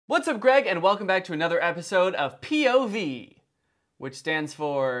What's up, Greg, and welcome back to another episode of POV, which stands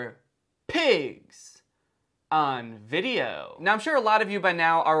for Pigs on Video. Now, I'm sure a lot of you by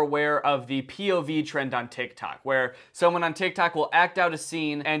now are aware of the POV trend on TikTok, where someone on TikTok will act out a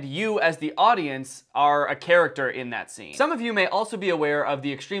scene and you, as the audience, are a character in that scene. Some of you may also be aware of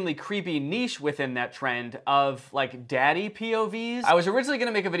the extremely creepy niche within that trend of, like, daddy POVs. I was originally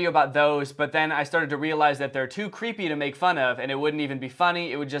gonna make a video about those, but then I started to realize that they're too creepy to make fun of, and it wouldn't even be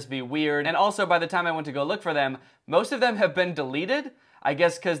funny, it would just be weird. And also, by the time I went to go look for them, most of them have been deleted. I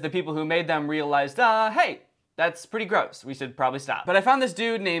guess because the people who made them realized, hey, that's pretty gross. We should probably stop. But I found this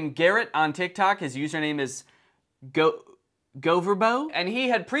dude named Garrett on TikTok. His username is Goverbo, and he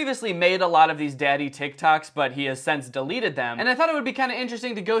had previously made a lot of these daddy TikToks, but he has since deleted them. And I thought it would be kind of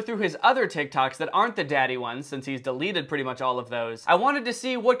interesting to go through his other TikToks that aren't the daddy ones, since he's deleted pretty much all of those. I wanted to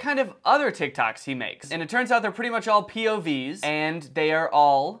see what kind of other TikToks he makes. And it turns out they're pretty much all POVs, and they are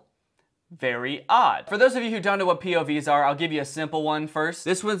all very odd. For those of you who don't know what POVs are, I'll give you a simple one first.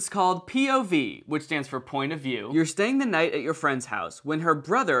 This one's called POV, which stands for point of view. You're staying the night at your friend's house when her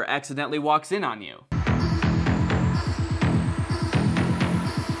brother accidentally walks in on you.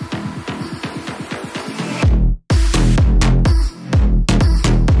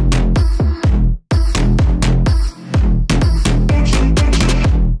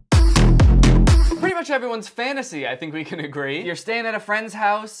 Pretty much everyone's fantasy, I think we can agree. You're staying at a friend's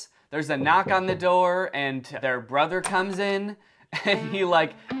house, there's a knock on the door, and their brother comes in, and he,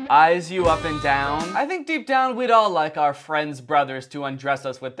 like, eyes you up and down. I think deep down we'd all like our friends' brothers to undress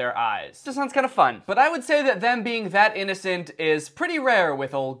us with their eyes. Just sounds kind of fun. But I would say that them being that innocent is pretty rare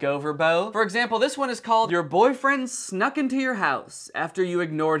with old Goverbo. For example, this one is called Your Boyfriend Snuck Into Your House After You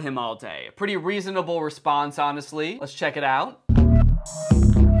Ignored Him All Day. A pretty reasonable response, honestly. Let's check it out.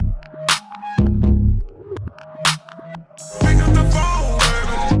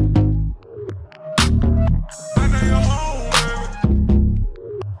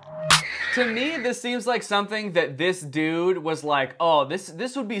 To me, this seems like something that this dude was like, oh,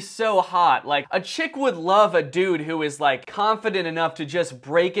 this would be so hot. Like, a chick would love a dude who is, like, confident enough to just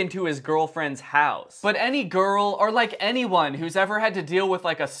break into his girlfriend's house. But any girl, or like anyone who's ever had to deal with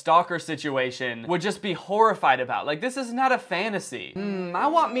like a stalker situation would just be horrified about. Like, this is not a fantasy. I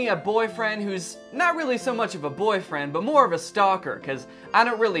want me a boyfriend who's not really so much of a boyfriend, but more of a stalker, because I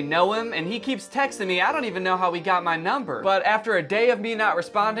don't really know him, and he keeps texting me. I don't even know how he got my number. But after a day of me not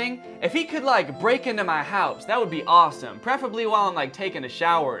responding, if he could, like, break into my house, that would be awesome. Preferably while I'm, like, taking a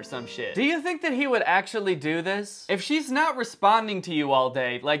shower or some shit. Do you think that he would actually do this? If she's not responding to you all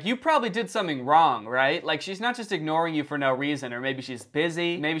day, like, you probably did something wrong, right? Like, she's not just ignoring you for no reason, or maybe she's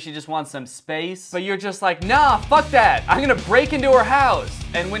busy, maybe she just wants some space, but you're just like, nah, fuck that. I'm gonna break into her house.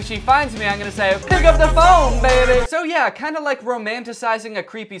 And when she finds me, I'm gonna say, pick up the phone, baby. So yeah, kind of like romanticizing a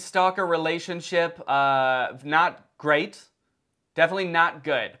creepy stalker relationship. Not great. Definitely not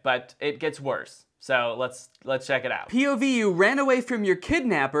good, but it gets worse. So let's check it out. POV, you ran away from your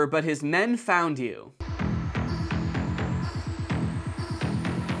kidnapper, but his men found you.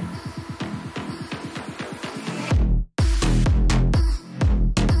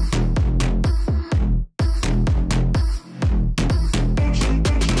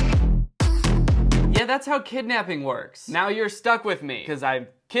 Yeah, that's how kidnapping works. Now you're stuck with me, because I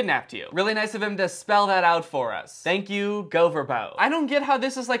kidnapped you. Really nice of him to spell that out for us. Thank you, Goverbo. I don't get how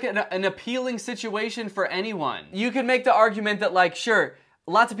this is like an appealing situation for anyone. You could make the argument that, like, sure,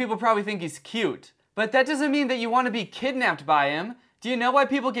 lots of people probably think he's cute, but that doesn't mean that you want to be kidnapped by him. Do you know why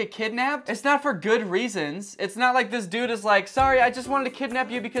people get kidnapped? It's not for good reasons. It's not like this dude is like, sorry, I just wanted to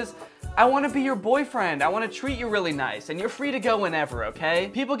kidnap you because I want to be your boyfriend. I want to treat you really nice, and you're free to go whenever, okay?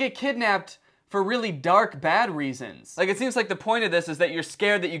 People get kidnapped for really dark, bad reasons. Like, it seems like the point of this is that you're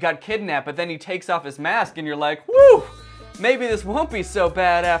scared that you got kidnapped, but then he takes off his mask and you're like, woo! Maybe this won't be so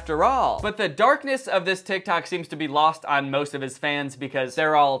bad after all. But the darkness of this TikTok seems to be lost on most of his fans because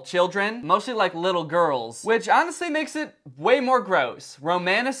they're all children, mostly like little girls, which honestly makes it way more gross.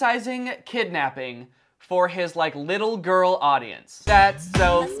 Romanticizing kidnapping for his, like, little girl audience. That's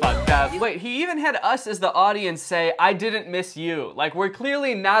so fucked up. Wait, he even had us as the audience say, I didn't miss you. Like, we're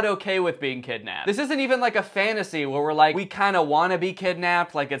clearly not okay with being kidnapped. This isn't even like a fantasy where we're like, we kind of want to be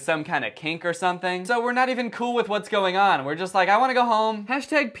kidnapped, like it's some kind of kink or something. So we're not even cool with what's going on. We're just like, I want to go home.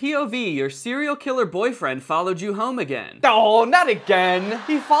 Hashtag POV, your serial killer boyfriend followed you home again. Oh, not again.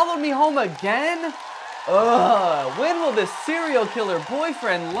 He followed me home again? Ugh, when will this serial killer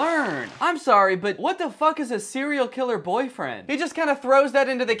boyfriend learn? I'm sorry, but what the fuck is a serial killer boyfriend? He just kind of throws that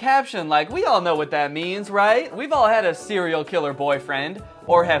into the caption like, we all know what that means, right? We've all had a serial killer boyfriend,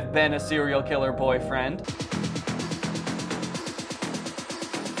 or have been a serial killer boyfriend.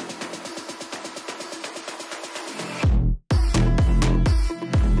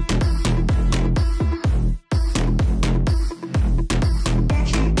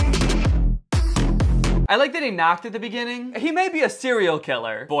 I like that he knocked at the beginning. He may be a serial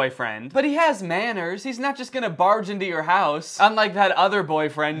killer boyfriend, but he has manners. He's not just gonna barge into your house, unlike that other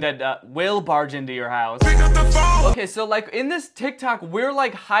boyfriend that will barge into your house. Pick up the phone. Okay, so like in this TikTok, we're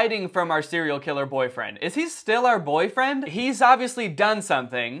like hiding from our serial killer boyfriend. Is he still our boyfriend? He's obviously done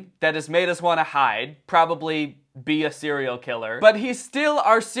something that has made us want to hide, probably be a serial killer, but he's still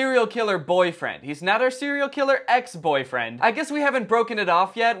our serial killer boyfriend. He's not our serial killer ex-boyfriend. I guess we haven't broken it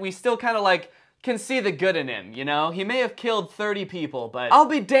off yet. We still kind of like can see the good in him, you know? He may have killed 30 people, but I'll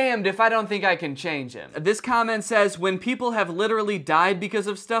be damned if I don't think I can change him. This comment says, when people have literally died because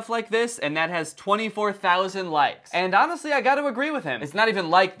of stuff like this, and that has 24,000 likes. And honestly, I gotta agree with him. It's not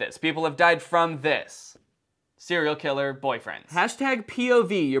even like this. People have died from this. Serial killer boyfriends. Hashtag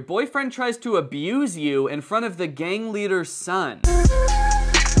POV, your boyfriend tries to abuse you in front of the gang leader's son.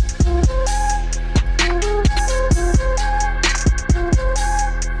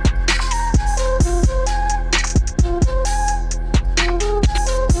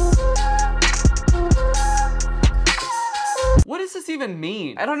 What does this even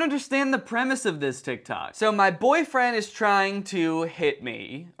mean? I don't understand the premise of this TikTok. So my boyfriend is trying to hit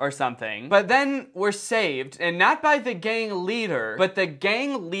me or something, but then we're saved, and not by the gang leader, but the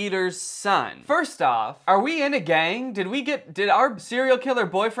gang leader's son. First off, are we in a gang? Did our serial killer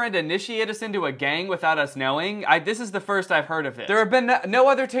boyfriend initiate us into a gang without us knowing? This is the first I've heard of it. There have been no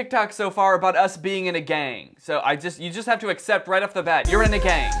other TikToks so far about us being in a gang. So you just have to accept right off the bat, you're in a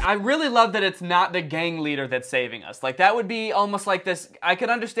gang. I really love that it's not the gang leader that's saving us. Like that would be almost like this, I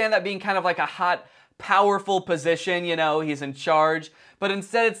could understand that being kind of like a hot, powerful position, you know, he's in charge, but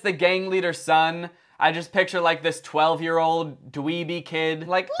instead it's the gang leader's son. I just picture like this 12-year-old dweeby kid,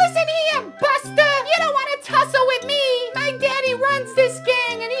 like, listen here, Buster, you don't want to tussle with me. My daddy runs this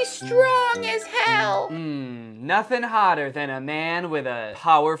gang and he's strong as hell. Nothing hotter than a man with a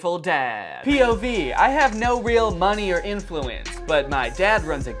powerful dad. POV, I have no real money or influence, but my dad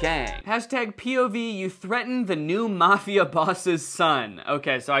runs a gang. Hashtag POV, you threaten the new mafia boss's son.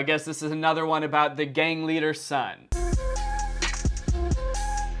 Okay, so I guess this is another one about the gang leader's son.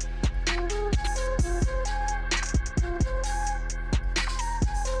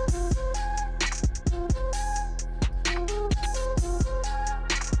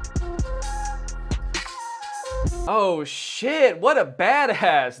 Oh shit, what a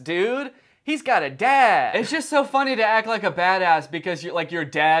badass, dude. He's got a dad. It's just so funny to act like a badass because your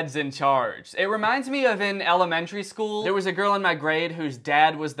dad's in charge. It reminds me of in elementary school, there was a girl in my grade whose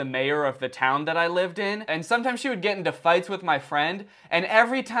dad was the mayor of the town that I lived in, and sometimes she would get into fights with my friend, and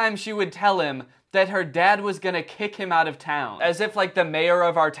every time she would tell him that her dad was gonna kick him out of town. As if like the mayor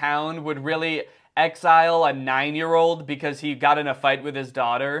of our town would really exile a 9-year-old because he got in a fight with his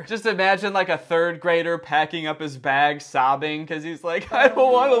daughter. Just imagine like a 3rd grader packing up his bag sobbing because he's like, I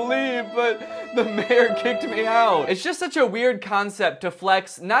don't want to leave, but the mayor kicked me out. It's just such a weird concept to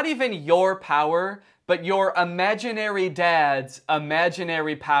flex not even your power, but your imaginary dad's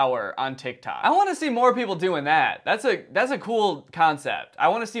imaginary power on TikTok. I want to see more people doing that. That's a cool concept. I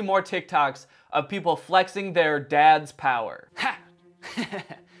want to see more TikToks of people flexing their dad's power. Ha!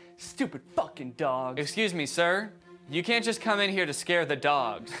 Stupid fucking dogs. Excuse me, sir. You can't just come in here to scare the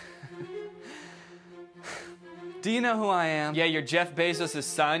dogs. Do you know who I am? Yeah, you're Jeff Bezos'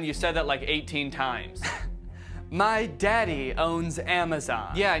 son. You said that like 18 times. My daddy owns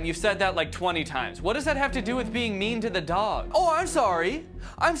Amazon. Yeah, and you said that like 20 times. What does that have to do with being mean to the dog? Oh, I'm sorry.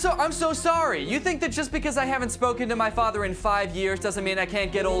 I'm so sorry. You think that just because I haven't spoken to my father in 5 years doesn't mean I can't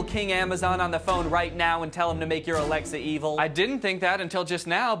get old King Amazon on the phone right now and tell him to make your Alexa evil? I didn't think that until just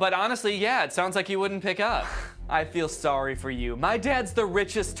now, but honestly, yeah, it sounds like he wouldn't pick up. I feel sorry for you. My dad's the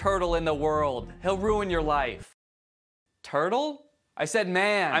richest turtle in the world. He'll ruin your life. Turtle? I said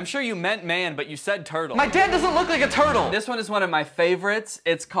man. I'm sure you meant man, but you said turtle. My dad doesn't look like a turtle. This one is one of my favorites.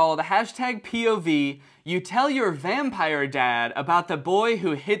 It's called hashtag POV. You tell your vampire dad about the boy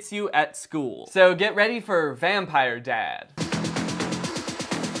who hits you at school. So get ready for vampire dad.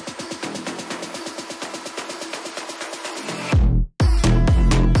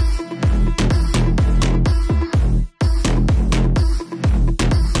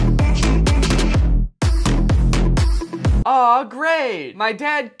 Aw, great! My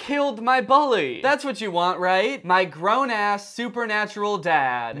dad killed my bully. That's what you want, right? My grown-ass supernatural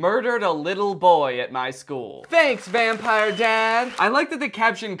dad murdered a little boy at my school. Thanks, vampire dad! I like that the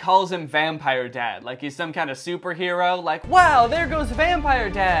caption calls him vampire dad, like he's some kind of superhero, like, wow, there goes vampire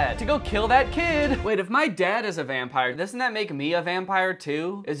dad to go kill that kid. Wait, if my dad is a vampire, doesn't that make me a vampire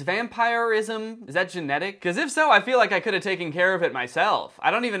too? Is vampirism, is that genetic? Because if so, I feel like I could have taken care of it myself. I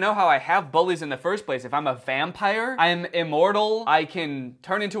don't even know how I have bullies in the first place. If I'm a vampire, I'm immortal, I can can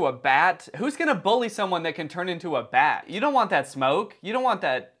turn into a bat. Who's gonna bully someone that can turn into a bat? You don't want that smoke. You don't want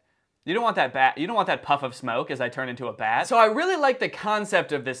that. You don't want that bat. You don't want that puff of smoke as I turn into a bat. So I really like the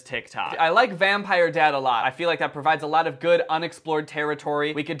concept of this TikTok. I like Vampire Dad a lot. I feel like that provides a lot of good unexplored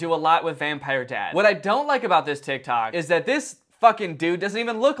territory. We could do a lot with Vampire Dad. What I don't like about this TikTok is that this fucking dude doesn't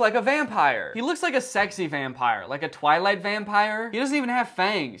even look like a vampire. He looks like a sexy vampire, like a Twilight vampire. He doesn't even have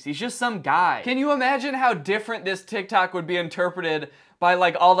fangs. He's just some guy. Can you imagine how different this TikTok would be interpreted by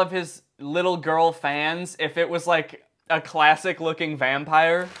like all of his little girl fans if it was like a classic looking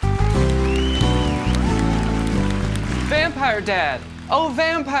vampire? Vampire Dad! Oh,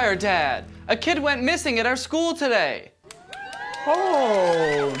 Vampire Dad! A kid went missing at our school today!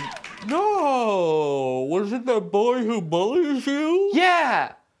 Oh, no! Was it that boy who bullies you?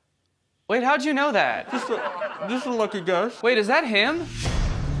 Yeah! Wait, how'd you know that? Just a lucky guess. Wait, is that him?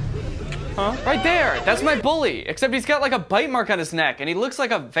 Huh? Right there! That's my bully! Except he's got like a bite mark on his neck and he looks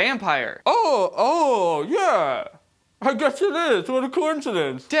like a vampire. Oh, yeah! I guess it is. What a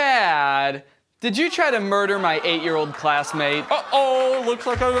coincidence. Dad! Did you try to murder my 8-year-old classmate? Uh-oh, looks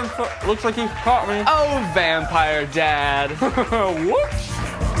like he caught me. Oh, Vampire Dad. Whoops.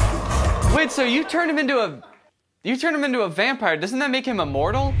 Wait, so you turned him into a vampire. Doesn't that make him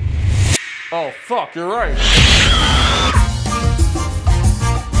immortal? Oh, fuck, you're right.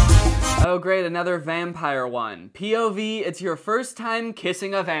 Oh great, another vampire one. POV, it's your first time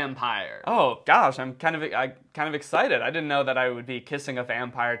kissing a vampire. Oh gosh, I'm kind of excited. I didn't know that I would be kissing a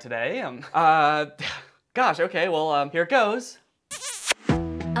vampire today. Gosh, okay, well, here it goes.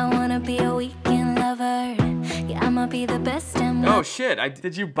 I wanna be a weekend lover. Yeah, I'ma be the best and Oh shit,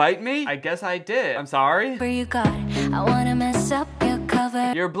 did you bite me? I guess I did. I'm sorry. whatever you got. I wanna mess up your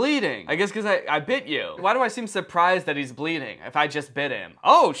cover. You're bleeding. I guess because I bit you. Why do I seem surprised that he's bleeding if I just bit him?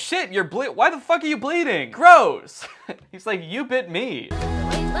 Oh shit, you're why the fuck are you bleeding? Gross. He's like, you bit me. The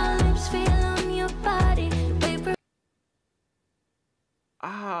way my lips feel on your body. Paper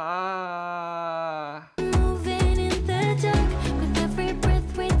moving in the dark. With every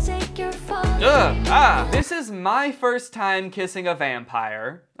breath we take, you're falling. This is my first time kissing a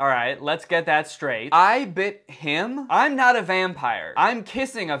vampire. All right, let's get that straight. I bit him? I'm not a vampire. I'm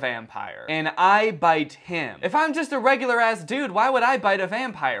kissing a vampire, and I bite him. If I'm just a regular ass dude, why would I bite a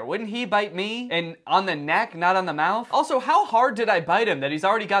vampire? Wouldn't he bite me? And on the neck, not on the mouth? Also, how hard did I bite him that he's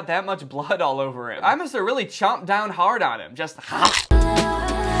already got that much blood all over him? I must have really chomped down hard on him, just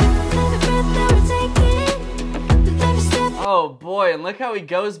Oh boy, and look how he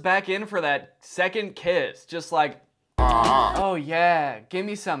goes back in for that second kiss. Just like, oh yeah, give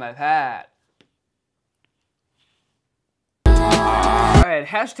me some of that. Alright,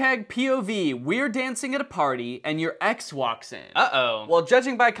 hashtag POV, we're dancing at a party and your ex walks in. Uh-oh. Well,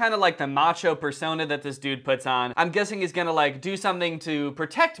 judging by kind of like the macho persona that this dude puts on, I'm guessing he's gonna like do something to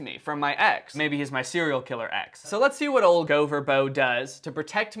protect me from my ex. Maybe he's my serial killer ex. So let's see what old Goverbo does to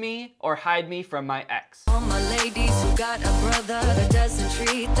protect me or hide me from my ex. All my ladies who got a brother that doesn't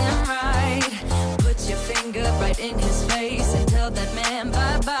treat them right. Put your finger right in his face and tell that man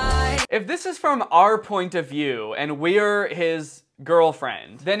bye-bye. If this is from our point of view and we're his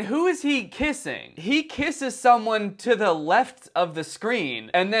girlfriend, then who is he kissing? He kisses someone to the left of the screen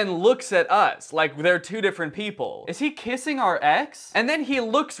and then looks at us like they're two different people. Is he kissing our ex? And then he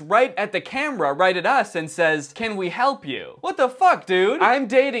looks right at the camera, right at us, and says, can we help you? What the fuck, dude? I'm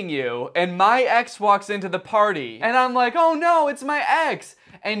dating you and my ex walks into the party and I'm like, oh no, it's my ex.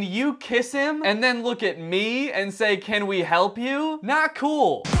 And you kiss him and then look at me and say, can we help you? Not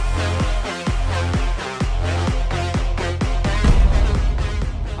cool.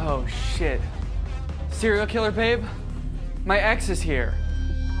 Oh shit. Serial killer babe? My ex is here.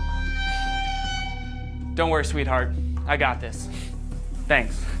 Don't worry, sweetheart. I got this.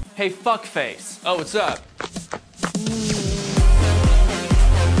 Thanks. Hey, fuckface. Oh, what's up?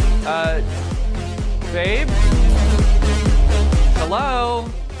 Babe? Hello?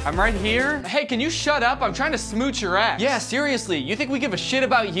 I'm right here. Hey, can you shut up? I'm trying to smooch your ex. Yeah, seriously, you think we give a shit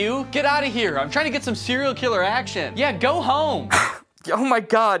about you? Get out of here. I'm trying to get some serial killer action. Yeah, go home. Oh my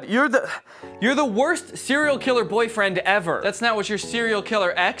god, you're the worst serial killer boyfriend ever. That's not what your serial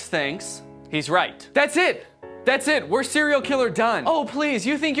killer ex thinks. He's right. That's it. That's it, we're serial killer done. Oh please,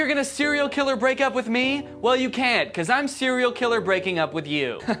 you think you're gonna serial killer break up with me? Well, you can't, cause I'm serial killer breaking up with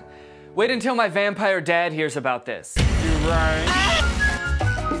you. Wait until my vampire dad hears about this. You're right.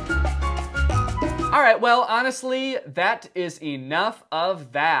 All right, well, honestly, that is enough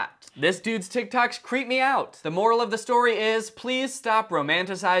of that. This dude's TikToks creep me out. The moral of the story is, please stop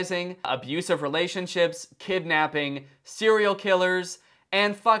romanticizing abusive relationships, kidnapping, serial killers,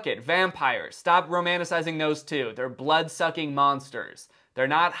 And fuck it, vampires. Stop romanticizing those too. They're blood-sucking monsters. They're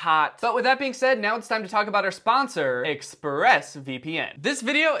not hot. But with that being said, now it's time to talk about our sponsor, ExpressVPN. This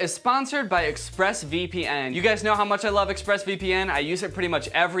video is sponsored by ExpressVPN. You guys know how much I love ExpressVPN. I use it pretty much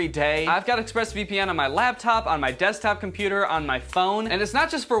every day. I've got ExpressVPN on my laptop, on my desktop computer, on my phone, and it's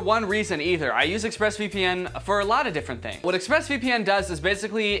not just for one reason either. I use ExpressVPN for a lot of different things. What ExpressVPN does is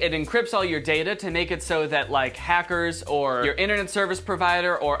basically it encrypts all your data to make it so that like hackers or your internet service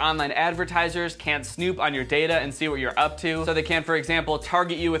provider or online advertisers can't snoop on your data and see what you're up to. So they can, for example,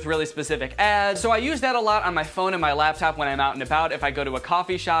 target you with really specific ads. So I use that a lot on my phone and my laptop when I'm out and about. If I go to a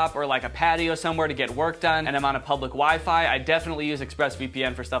coffee shop or like a patio somewhere to get work done and I'm on a public Wi-Fi, I definitely use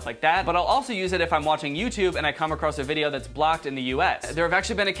ExpressVPN for stuff like that. But I'll also use it if I'm watching YouTube and I come across a video that's blocked in the US. There have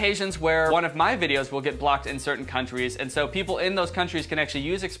actually been occasions where one of my videos will get blocked in certain countries, and so people in those countries can actually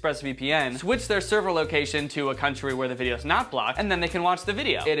use ExpressVPN, switch their server location to a country where the video is not blocked, and then they can watch the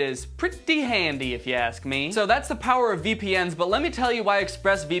video. It is pretty handy if you ask me. So that's the power of VPNs, but let me tell you why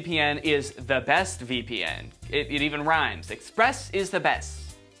ExpressVPN is the best VPN. It even rhymes. Express is the best.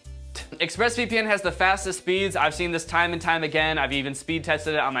 ExpressVPN has the fastest speeds. I've seen this time and time again. I've even speed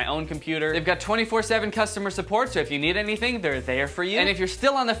tested it on my own computer. They've got 24/7 customer support, so if you need anything, they're there for you. And if you're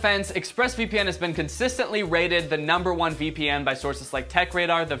still on the fence, ExpressVPN has been consistently rated the #1 VPN by sources like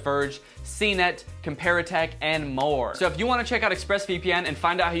TechRadar, The Verge, CNET, Comparitech, and more. So if you want to check out ExpressVPN and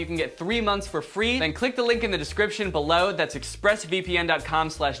find out how you can get 3 months for free, then click the link in the description below. That's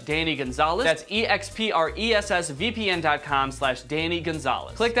expressvpn.com/Danny Gonzalez. That's expressvpn.com/Danny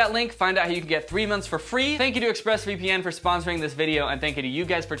Gonzalez. Click that link, find out how you can get 3 months for free. Thank you to ExpressVPN for sponsoring this video, and thank you to you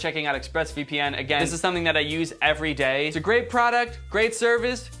guys for checking out ExpressVPN. Again, this is something that I use every day. It's a great product, great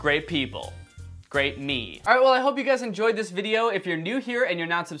service, great people. Great me. All right, well, I hope you guys enjoyed this video. If you're new here and you're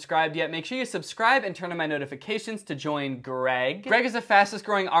not subscribed yet, make sure you subscribe and turn on my notifications to join Greg. Greg is the fastest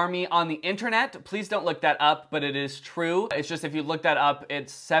growing army on the internet. Please don't look that up, but it is true. It's just if you look that up,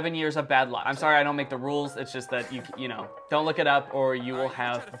 it's 7 years of bad luck. I'm sorry, I don't make the rules. It's just that you know, don't look it up or you will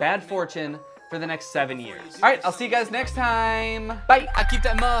have bad fortune for the next 7 years. All right, I'll see you guys next time. Bye. I keep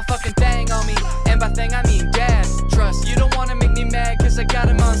that motherfucking thing on me, and by thing I mean dad. Trust, you don't wanna make me mad, cause I got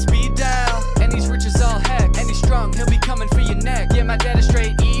him on speed dial. And he's rich as all heck, and he's strong, he'll be coming for your neck. Yeah, my dad is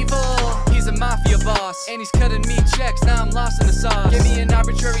straight evil, he's a mafia boss, and he's cutting me checks, now I'm lost in the sauce. Give me an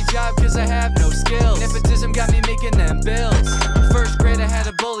arbitrary job, cause I have no skills. Nepotism got me making them bills. First grade I had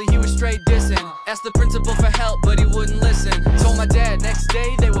a bully, he was straight dissing. Asked the principal for help, but he wouldn't listen. Told my dad, next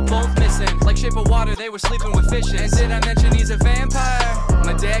day they were both missing. Like Shape of Water, they were sleeping with fishes. And did I mention he's a vampire?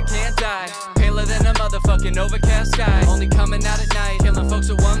 My dad can't die. Paler than a motherfucking overcast sky. Only coming out at night, killing folks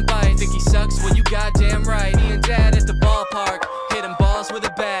with one bite. Think he sucks? Well, you goddamn right. Me and dad at the ballpark, hitting balls with a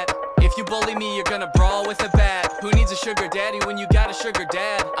bat. If you bully me, you're gonna brawl with a bat. Who needs a sugar daddy when you got a sugar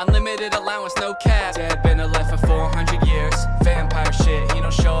dad? Unlimited allowance, no cap. Dad been alive for 400 years. Vampire shit, he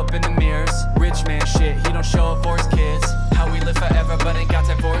don't show up in the mirrors. Rich man shit, he don't show up for his kids. How we live forever, but ain't got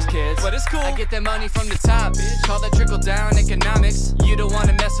time for his kids. But it's cool, I get that money from the top, bitch. Call that trickle down economics. You don't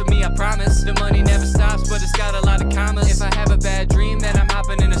wanna mess with me, I promise. The money never stops, but it's got a lot of commas. If I have a bad dream, then I'm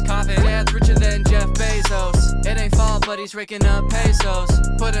hopping in his coffin. Dad's richer than Jeff Bezos. It ain't fall, but he's raking up pesos.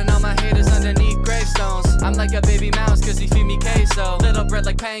 Putting all my haters underneath gravestones. I'm like a baby mouse, cause he feed me queso. Little bread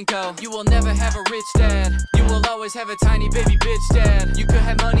like panko. You will never have a rich dad. You will always have a tiny baby bitch dad. You could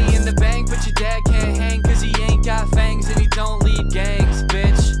have money in the bank, but your dad can't